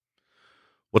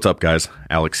What's up, guys?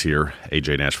 Alex here,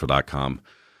 ajdnashville.com.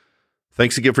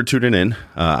 Thanks again for tuning in.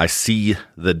 I see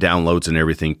the downloads and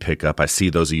everything pick up. I see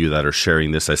those of you that are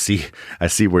sharing this. I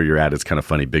see where you're at. It's kind of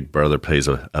funny. Big Brother plays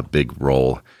a big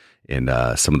role in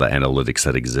some of the analytics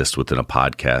that exist within a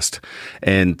podcast.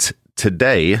 And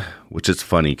today, which is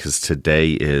funny because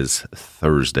today is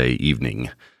Thursday evening,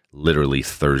 literally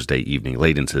Thursday evening,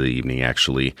 late into the evening,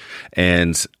 actually.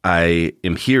 And I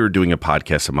am here doing a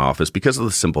podcast in my office because of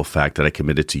the simple fact that I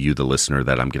committed to you, the listener,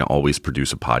 that I'm going to always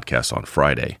produce a podcast on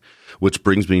Friday, which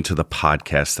brings me to the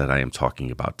podcast that I am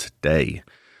talking about today.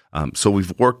 So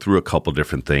we've worked through a couple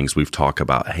different things. We've talked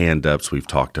about hand-ups. We've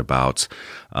talked about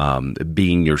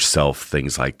being yourself,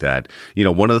 things like that. You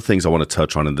know, one of the things I want to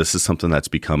touch on, and this is something that's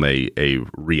become a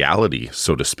reality,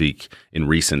 so to speak, in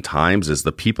recent times, is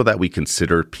the people that we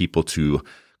consider people to,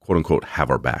 quote unquote, have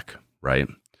our back, right?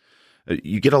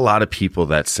 You get a lot of people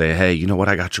that say, hey, you know what?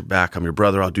 I got your back. I'm your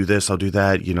brother. I'll do this. I'll do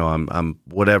that. You know, I'm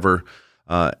whatever.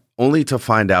 Only to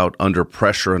find out under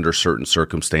pressure, under certain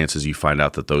circumstances, you find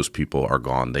out that those people are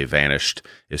gone. They vanished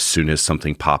as soon as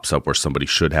something pops up where somebody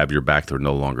should have your back. They're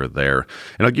no longer there.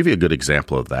 And I'll give you a good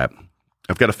example of that.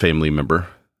 I've got a family member,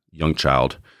 young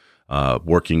child,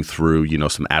 working through,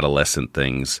 some adolescent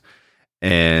things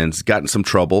and got in some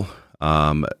trouble.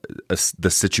 The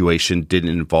situation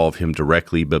didn't involve him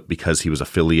directly, but because he was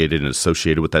affiliated and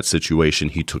associated with that situation,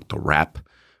 he took the rap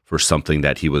for something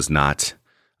that he was not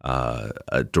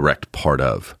a direct part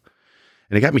of.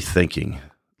 And it got me thinking,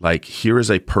 like, here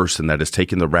is a person that has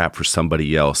taken the rap for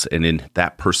somebody else. And in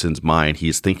that person's mind, he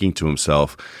is thinking to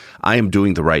himself, I am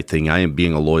doing the right thing. I am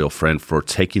being a loyal friend for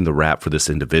taking the rap for this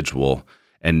individual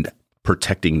and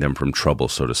protecting them from trouble,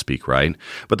 so to speak, right?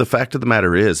 But the fact of the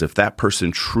matter is, if that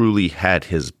person truly had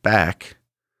his back,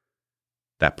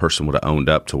 that person would have owned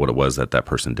up to what it was that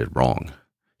person did wrong.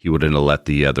 He wouldn't have let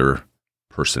the other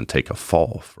person take a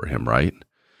fall for him, right?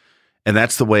 And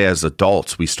that's the way as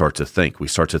adults we start to think. We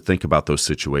start to think about those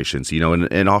situations,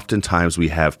 and oftentimes we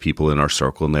have people in our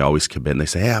circle and they always commit and they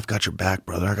say, hey, I've got your back,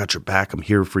 brother. I got your back. I'm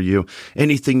here for you.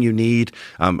 Anything you need,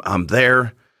 I'm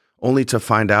there. Only to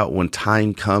find out when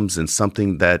time comes and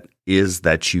something that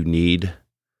you need,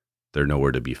 they're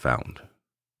nowhere to be found.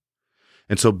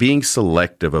 And so being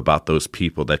selective about those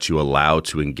people that you allow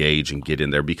to engage and get in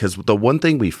there, because the one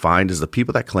thing we find is the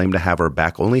people that claim to have our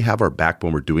back only have our back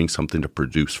when we're doing something to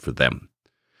produce for them.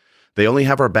 They only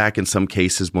have our back in some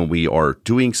cases when we are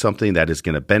doing something that is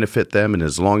going to benefit them. And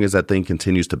as long as that thing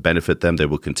continues to benefit them, they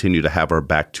will continue to have our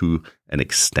back to an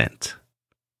extent,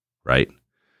 right?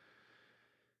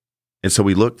 And so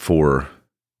we look for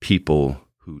people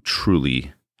who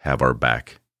truly have our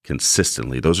back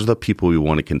consistently. Those are the people we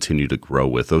want to continue to grow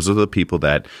with. Those are the people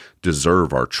that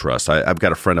deserve our trust. I've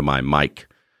got a friend of mine, Mike.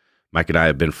 Mike and I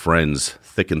have been friends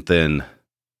thick and thin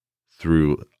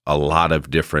through a lot of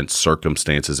different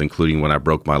circumstances, including when I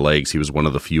broke my legs. He was one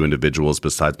of the few individuals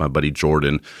besides my buddy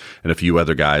Jordan and a few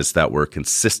other guys that were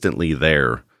consistently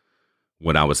there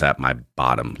when I was at my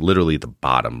bottom, literally the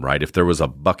bottom, right? If there was a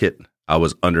bucket, I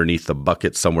was underneath the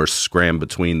bucket, somewhere scrammed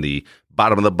between the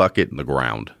bottom of the bucket and the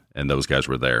ground. And those guys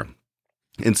were there.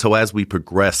 And so as we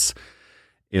progress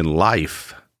in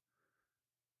life,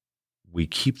 we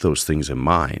keep those things in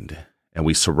mind and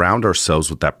we surround ourselves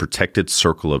with that protected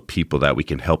circle of people that we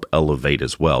can help elevate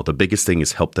as well. The biggest thing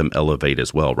is help them elevate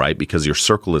as well, right? Because your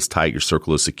circle is tight, your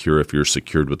circle is secure if you're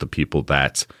secured with the people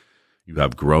that you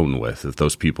have grown with.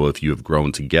 If you have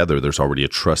grown together, there's already a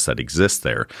trust that exists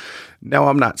there. Now,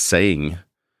 I'm not saying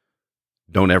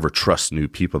don't ever trust new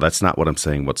people. That's not what I'm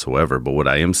saying whatsoever. But what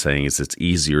I am saying is it's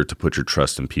easier to put your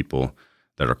trust in people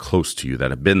that are close to you,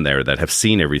 that have been there, that have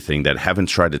seen everything, that haven't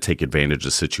tried to take advantage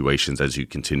of situations as you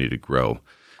continue to grow.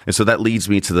 And so that leads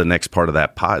me to the next part of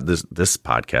that this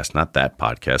podcast, not that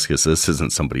podcast, because this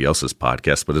isn't somebody else's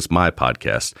podcast, but it's my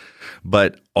podcast.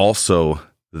 But also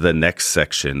the next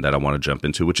section that I want to jump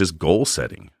into, which is goal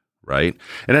setting, right?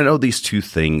 And I know these two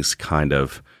things kind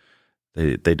of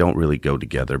They don't really go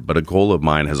together, but a goal of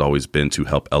mine has always been to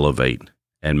help elevate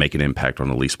and make an impact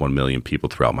on at least 1 million people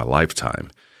throughout my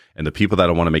lifetime. And the people that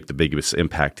I want to make the biggest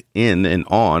impact in and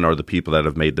on are the people that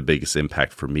have made the biggest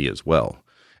impact for me as well.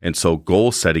 And so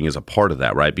goal setting is a part of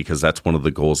that, right? Because that's one of the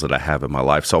goals that I have in my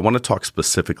life. So I want to talk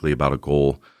specifically about a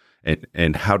goal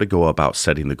and how to go about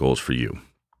setting the goals for you.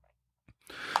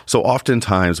 So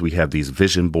oftentimes we have these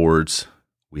vision boards,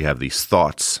 we have these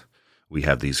thoughts, we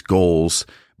have these goals,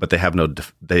 but they have no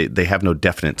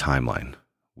definite timeline.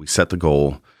 We set the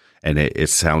goal, and it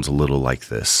sounds a little like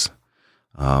this.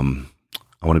 I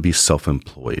want to be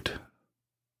self-employed,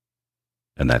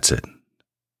 and that's it.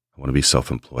 I want to be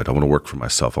self-employed. I want to work for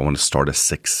myself. I want to start a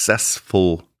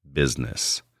successful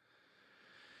business.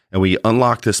 And we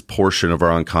unlock this portion of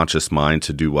our unconscious mind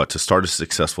to do what? To start a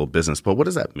successful business. But what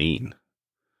does that mean?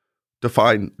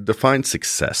 Define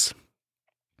success.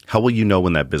 How will you know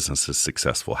when that business is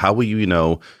successful? How will you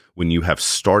know when you have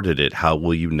started it? How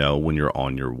will you know when you're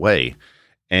on your way?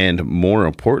 And more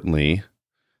importantly,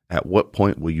 at what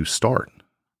point will you start?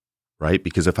 Right?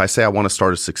 Because if I say I want to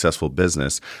start a successful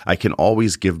business, I can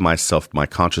always give myself, my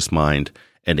conscious mind,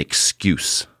 an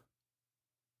excuse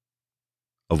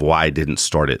of why I didn't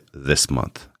start it this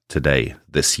month, today,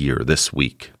 this year, this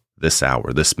week, this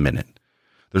hour, this minute.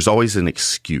 There's always an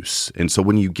excuse. And so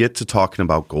when you get to talking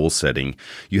about goal setting,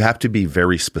 you have to be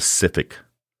very specific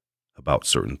about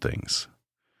certain things.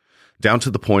 Down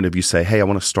to the point of you say, hey, I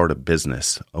want to start a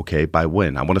business. Okay, by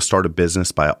when? I want to start a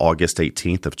business by August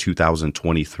 18th of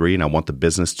 2023, and I want the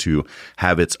business to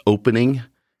have its opening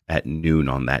at noon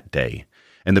on that day.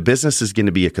 And the business is going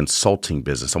to be a consulting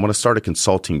business. I want to start a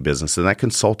consulting business, and that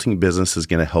consulting business is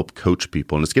going to help coach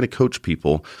people, and it's going to coach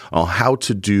people on how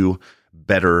to do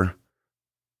better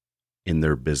in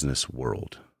their business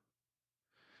world,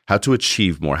 how to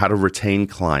achieve more, how to retain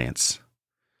clients,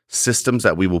 systems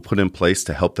that we will put in place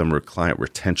to help them with client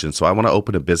retention. So I want to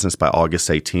open a business by August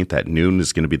 18th at noon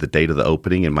is going to be the date of the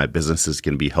opening, and my business is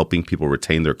going to be helping people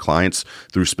retain their clients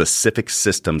through specific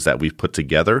systems that we've put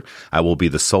together. I will be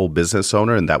the sole business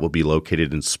owner, and that will be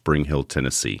located in Spring Hill,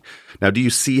 Tennessee. Now, do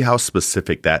you see how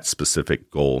specific that specific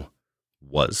goal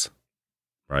was,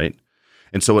 right?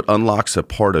 And so it unlocks a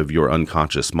part of your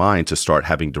unconscious mind to start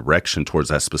having direction towards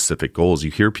that specific goals.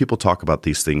 You hear people talk about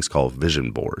these things called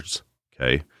vision boards,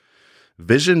 okay?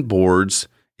 Vision boards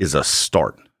is a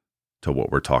start to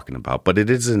what we're talking about, but it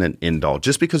isn't an end all.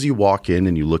 Just because you walk in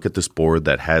and you look at this board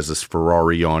that has this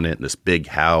Ferrari on it and this big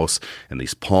house and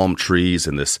these palm trees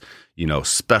and this,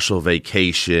 special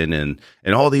vacation and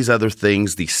all these other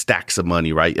things, these stacks of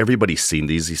money, right? Everybody's seen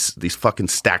these fucking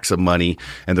stacks of money,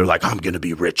 and they're like, I'm going to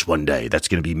be rich one day. That's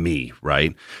going to be me,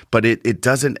 right? But it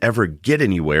doesn't ever get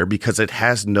anywhere because it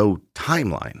has no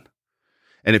timeline.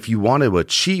 And if you want to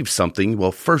achieve something,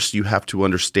 well, first you have to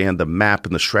understand the map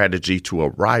and the strategy to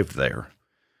arrive there.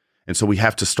 And so we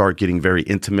have to start getting very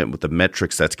intimate with the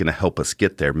metrics that's going to help us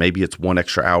get there. Maybe it's 1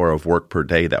 extra hour of work per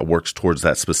day that works towards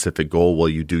that specific goal while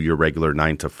you do your regular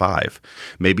 9 to 5.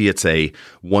 Maybe it's a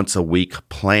once a week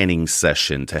planning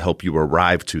session to help you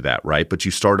arrive to that, right? But you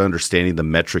start understanding the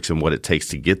metrics and what it takes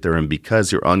to get there, and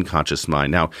because your unconscious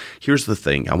mind. Now, here's the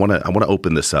thing. I want to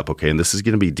open this up, okay? And this is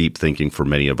going to be deep thinking for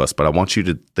many of us, but I want you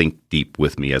to think deep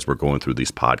with me as we're going through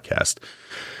these podcasts.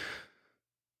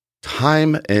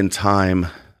 Time and time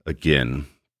again,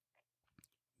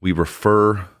 we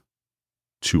refer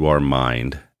to our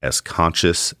mind as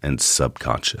conscious and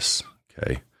subconscious,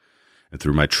 okay? And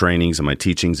through my trainings and my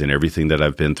teachings and everything that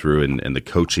I've been through and the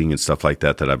coaching and stuff like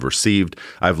that I've received,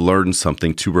 I've learned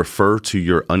something. To refer to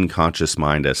your unconscious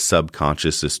mind as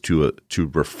subconscious is to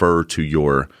refer to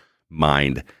your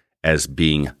mind as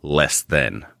being less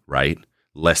than, right?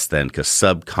 Less than, because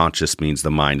subconscious means the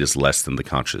mind is less than the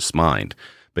conscious mind.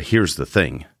 But here's the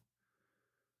thing.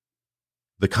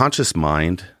 The conscious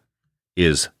mind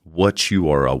is what you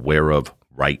are aware of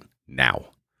right now.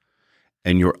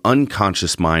 And your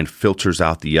unconscious mind filters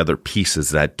out the other pieces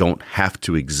that don't have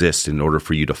to exist in order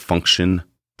for you to function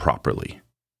properly.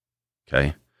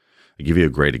 Okay? I'll give you a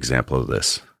great example of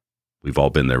this. We've all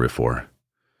been there before.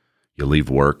 You leave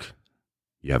work.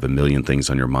 You have a million things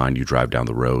on your mind. You drive down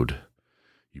the road.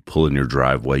 You pull in your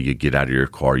driveway. You get out of your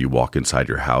car. You walk inside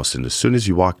your house. And as soon as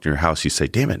you walk in your house, you say,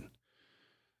 damn it.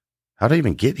 How'd I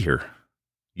even get here?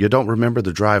 You don't remember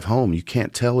the drive home. You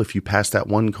can't tell if you passed that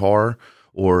one car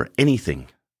or anything.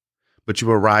 But you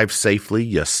arrived safely.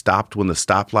 You stopped when the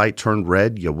stoplight turned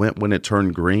red. You went when it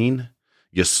turned green.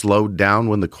 You slowed down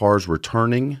when the cars were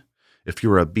turning. If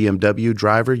you're a BMW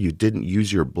driver, you didn't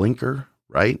use your blinker,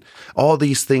 right? All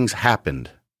these things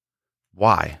happened.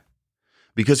 Why?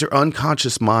 Because your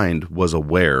unconscious mind was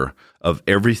aware of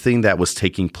everything that was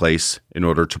taking place in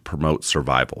order to promote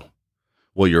survival.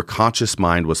 Well, your conscious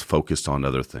mind was focused on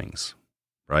other things,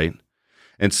 right?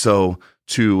 And so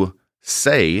to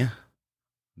say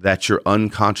that your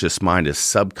unconscious mind is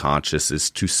subconscious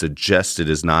is to suggest it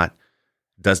does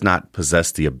not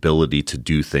possess the ability to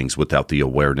do things without the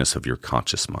awareness of your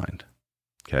conscious mind,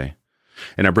 okay?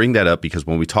 And I bring that up because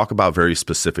when we talk about very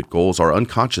specific goals, our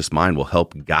unconscious mind will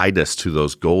help guide us to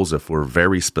those goals if we're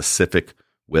very specific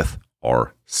with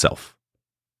ourself,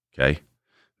 okay?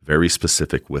 Very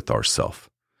specific with ourself.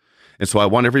 And so I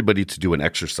want everybody to do an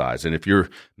exercise. And if you're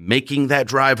making that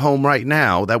drive home right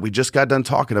now that we just got done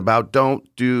talking about, don't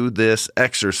do this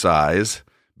exercise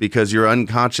because your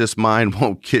unconscious mind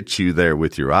won't get you there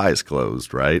with your eyes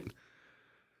closed, right?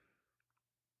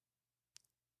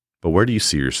 But where do you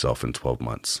see yourself in 12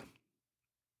 months?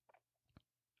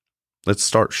 Let's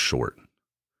start short.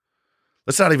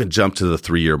 Let's not even jump to the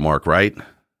 3-year mark, right?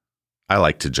 I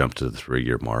like to jump to the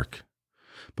 3-year mark.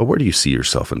 But where do you see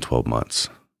yourself in 12 months?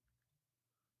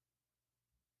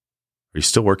 Are you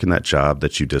still working that job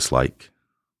that you dislike?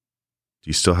 Do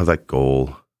you still have that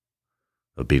goal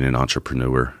of being an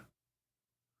entrepreneur?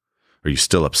 Are you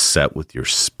still upset with your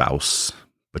spouse,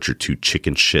 but you're too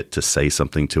chicken shit to say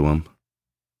something to him?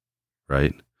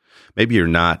 Right? Maybe you're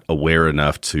not aware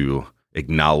enough to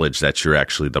acknowledge that you're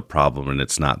actually the problem and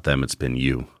it's not them, it's been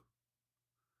you.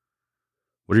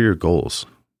 What are your goals?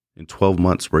 In 12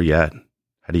 months, where you at?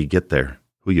 How do you get there?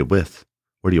 Who you with?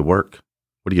 Where do you work?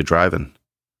 What are you driving?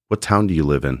 What town do you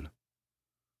live in?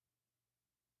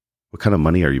 What kind of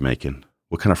money are you making?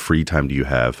 What kind of free time do you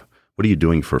have? What are you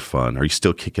doing for fun? Are you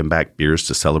still kicking back beers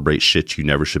to celebrate shit you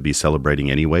never should be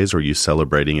celebrating anyways? Or are you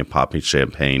celebrating and popping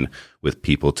champagne with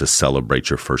people to celebrate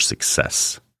your first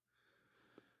success?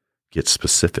 Get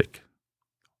specific.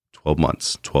 12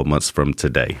 months from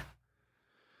today.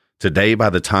 Today, by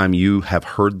the time you have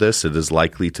heard this, it is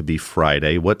likely to be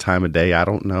Friday. What time of day? I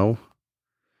don't know.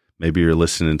 Maybe you're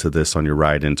listening to this on your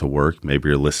ride into work. Maybe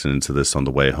you're listening to this on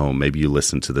the way home. Maybe you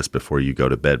listen to this before you go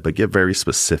to bed. But get very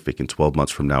specific. In 12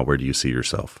 months from now, where do you see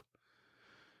yourself?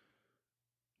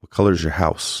 What color is your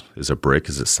house? Is it brick?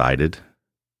 Is it sided?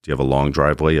 Do you have a long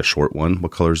driveway, a short one?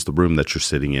 What color is the room that you're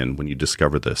sitting in when you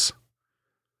discover this?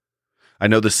 I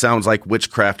know this sounds like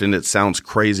witchcraft and it sounds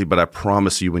crazy, but I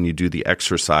promise you when you do the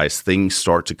exercise, things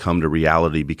start to come to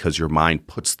reality because your mind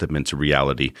puts them into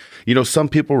reality. You know, some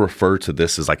people refer to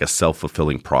this as like a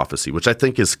self-fulfilling prophecy, which I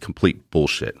think is complete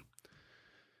bullshit.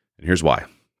 And here's why.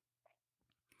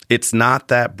 It's not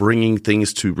that bringing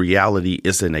things to reality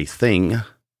isn't a thing,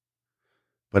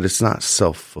 but it's not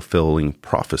self-fulfilling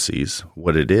prophecies.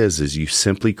 What it is you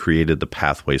simply created the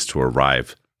pathways to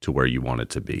arrive to where you want it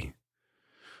to be.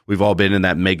 We've all been in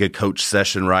that mega coach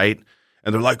session, right?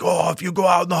 And they're like, oh, if you go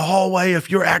out in the hallway, if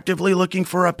you're actively looking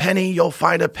for a penny, you'll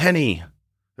find a penny.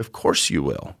 Of course you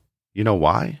will. You know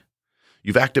why?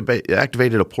 You've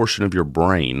activated a portion of your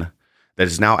brain that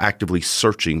is now actively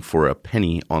searching for a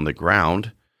penny on the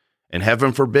ground. And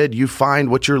heaven forbid you find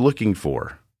what you're looking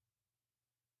for.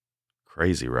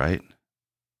 Crazy, right?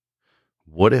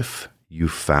 What if you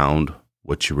found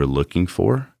what you were looking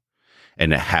for?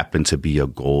 And it happened to be a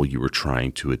goal you were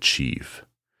trying to achieve.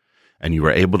 And you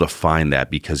were able to find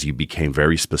that because you became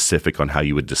very specific on how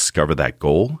you would discover that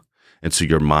goal. And so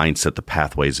your mind set the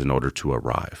pathways in order to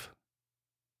arrive.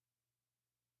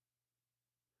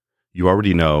 You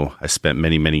already know I spent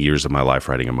many, many years of my life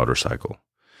riding a motorcycle.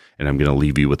 And I'm going to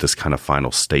leave you with this kind of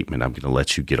final statement. I'm going to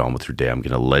let you get on with your day. I'm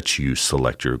going to let you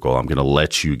select your goal. I'm going to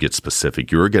let you get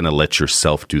specific. You're going to let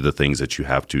yourself do the things that you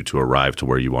have to arrive to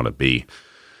where you want to be.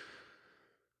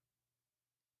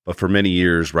 But for many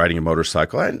years, riding a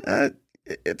motorcycle,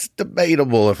 it's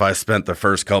debatable if I spent the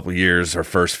first couple years or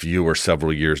first few or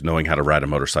several years knowing how to ride a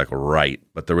motorcycle right.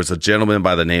 But there was a gentleman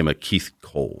by the name of Keith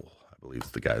Cole, I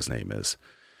believe the guy's name is.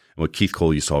 And what Keith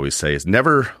Cole used to always say is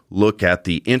never look at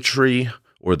the entry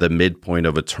or the midpoint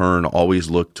of a turn.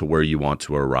 Always look to where you want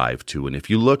to arrive to. And if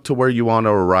you look to where you want to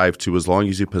arrive to, as long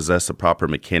as you possess the proper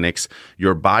mechanics,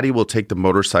 your body will take the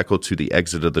motorcycle to the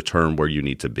exit of the turn where you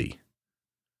need to be.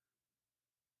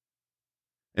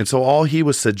 And so all he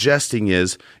was suggesting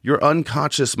is your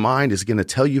unconscious mind is going to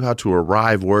tell you how to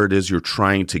arrive where it is you're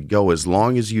trying to go as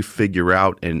long as you figure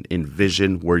out and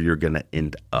envision where you're going to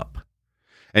end up.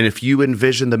 And if you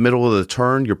envision the middle of the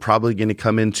turn, you're probably going to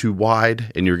come in too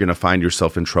wide and you're going to find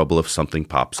yourself in trouble if something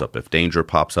pops up, if danger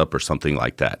pops up or something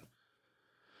like that.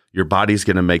 Your body's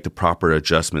going to make the proper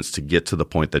adjustments to get to the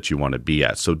point that you want to be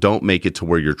at. So don't make it to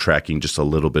where you're tracking just a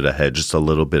little bit ahead, just a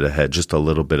little bit ahead, just a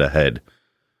little bit ahead.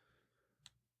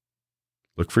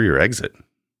 Look for your exit.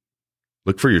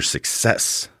 Look for your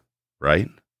success, right?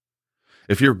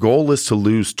 If your goal is to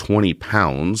lose 20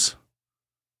 pounds,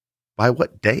 by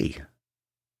what day?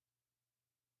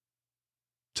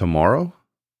 Tomorrow?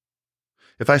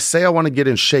 If I say I want to get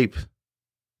in shape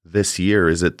this year,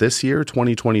 is it this year,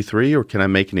 2023, or can I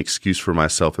make an excuse for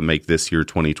myself and make this year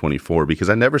 2024? Because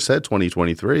I never said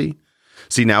 2023.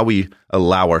 See, now we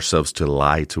allow ourselves to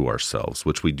lie to ourselves,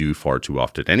 which we do far too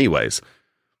often anyways.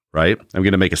 Right? I'm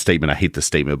going to make a statement. I hate this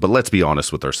statement, but let's be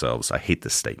honest with ourselves. I hate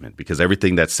this statement because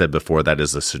everything that's said before that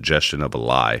is a suggestion of a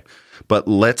lie. But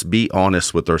let's be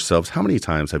honest with ourselves. How many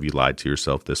times have you lied to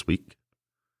yourself this week?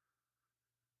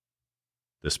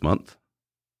 This month?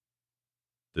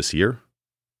 This year?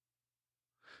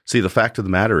 See, the fact of the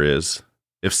matter is,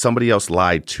 if somebody else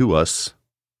lied to us,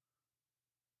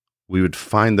 we would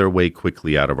find their way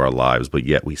quickly out of our lives, but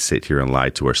yet we sit here and lie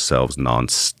to ourselves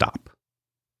nonstop.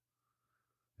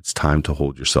 It's time to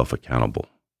hold yourself accountable.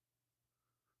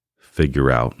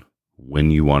 Figure out when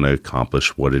you want to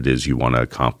accomplish what it is you want to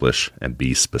accomplish and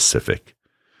be specific.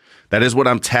 That is what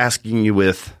I'm tasking you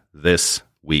with this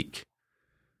week.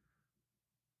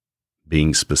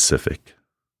 Being specific.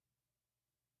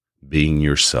 Being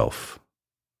yourself.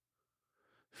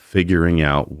 Figuring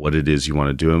out what it is you want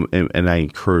to do. And I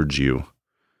encourage you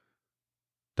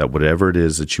that whatever it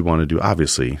is that you want to do,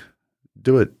 obviously,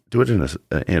 do it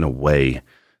in a way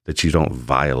that you don't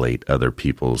violate other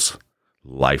people's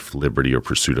life, liberty, or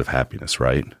pursuit of happiness,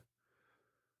 right?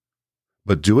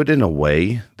 But do it in a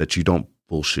way that you don't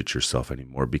bullshit yourself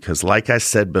anymore. Because like I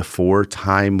said before,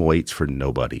 time waits for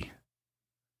nobody.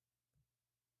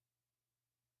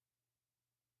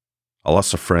 I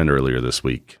lost a friend earlier this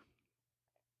week.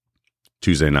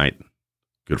 Tuesday night, a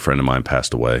good friend of mine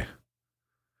passed away.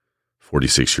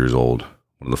 46 years old.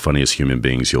 One of the funniest human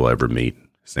beings you'll ever meet.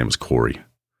 His name was Corey.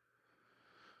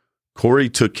 Corey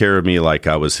took care of me like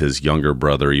I was his younger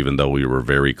brother, even though we were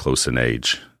very close in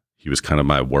age. He was kind of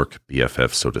my work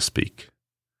BFF, so to speak.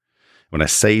 When I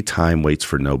say time waits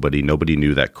for nobody, nobody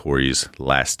knew that Corey's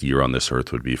last year on this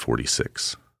earth would be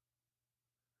 46.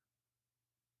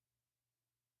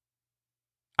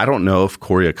 I don't know if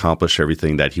Corey accomplished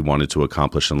everything that he wanted to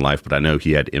accomplish in life, but I know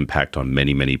he had impact on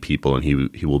many, many people, and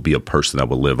he will be a person that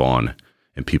will live on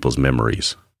in people's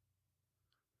memories.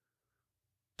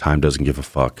 Time doesn't give a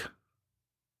fuck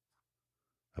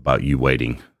about you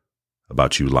waiting,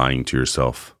 about you lying to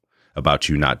yourself, about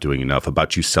you not doing enough,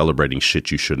 about you celebrating shit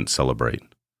you shouldn't celebrate.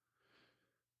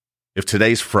 If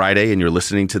today's Friday and you're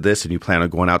listening to this and you plan on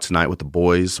going out tonight with the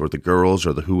boys or the girls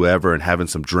or the whoever and having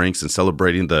some drinks and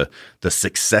celebrating the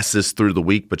successes through the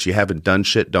week, but you haven't done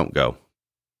shit, don't go.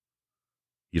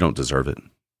 You don't deserve it.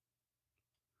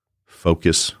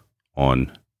 Focus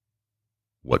on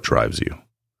what drives you.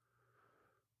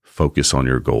 Focus on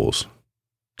your goals.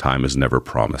 Time is never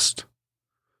promised.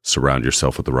 Surround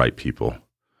yourself with the right people.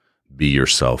 Be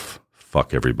yourself.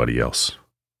 Fuck everybody else.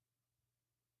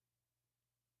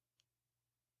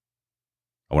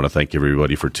 I want to thank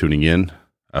everybody for tuning in.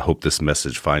 I hope this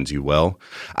message finds you well.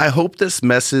 I hope this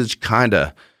message kind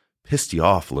of pissed you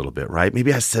off a little bit, right?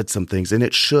 Maybe I said some things, and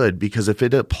it should, because if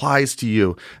it applies to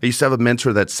you, I used to have a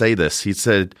mentor that say this. He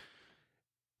said,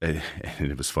 and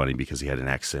it was funny because he had an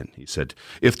accent. He said,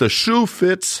 if the shoe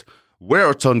fits,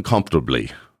 wear it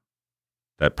uncomfortably.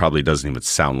 That probably doesn't even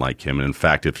sound like him. And in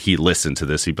fact, if he listened to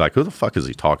this, he'd be like, who the fuck is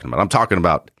he talking about? I'm talking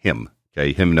about him.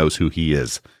 Okay. Him knows who he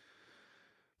is.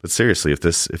 But seriously, if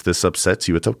this upsets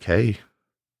you, it's okay. It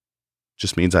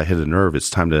just means I hit a nerve.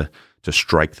 It's time to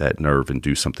strike that nerve and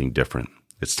do something different.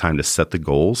 It's time to set the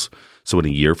goals. So in a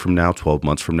year from now, 12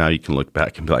 months from now, you can look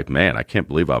back and be like, man, I can't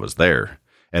believe I was there.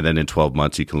 And then in 12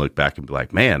 months, you can look back and be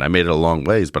like, man, I made it a long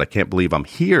ways, but I can't believe I'm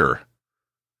here.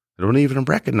 They don't even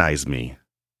recognize me.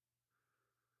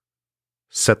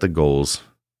 Set the goals.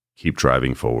 Keep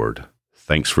driving forward.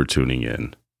 Thanks for tuning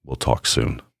in. We'll talk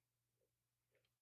soon.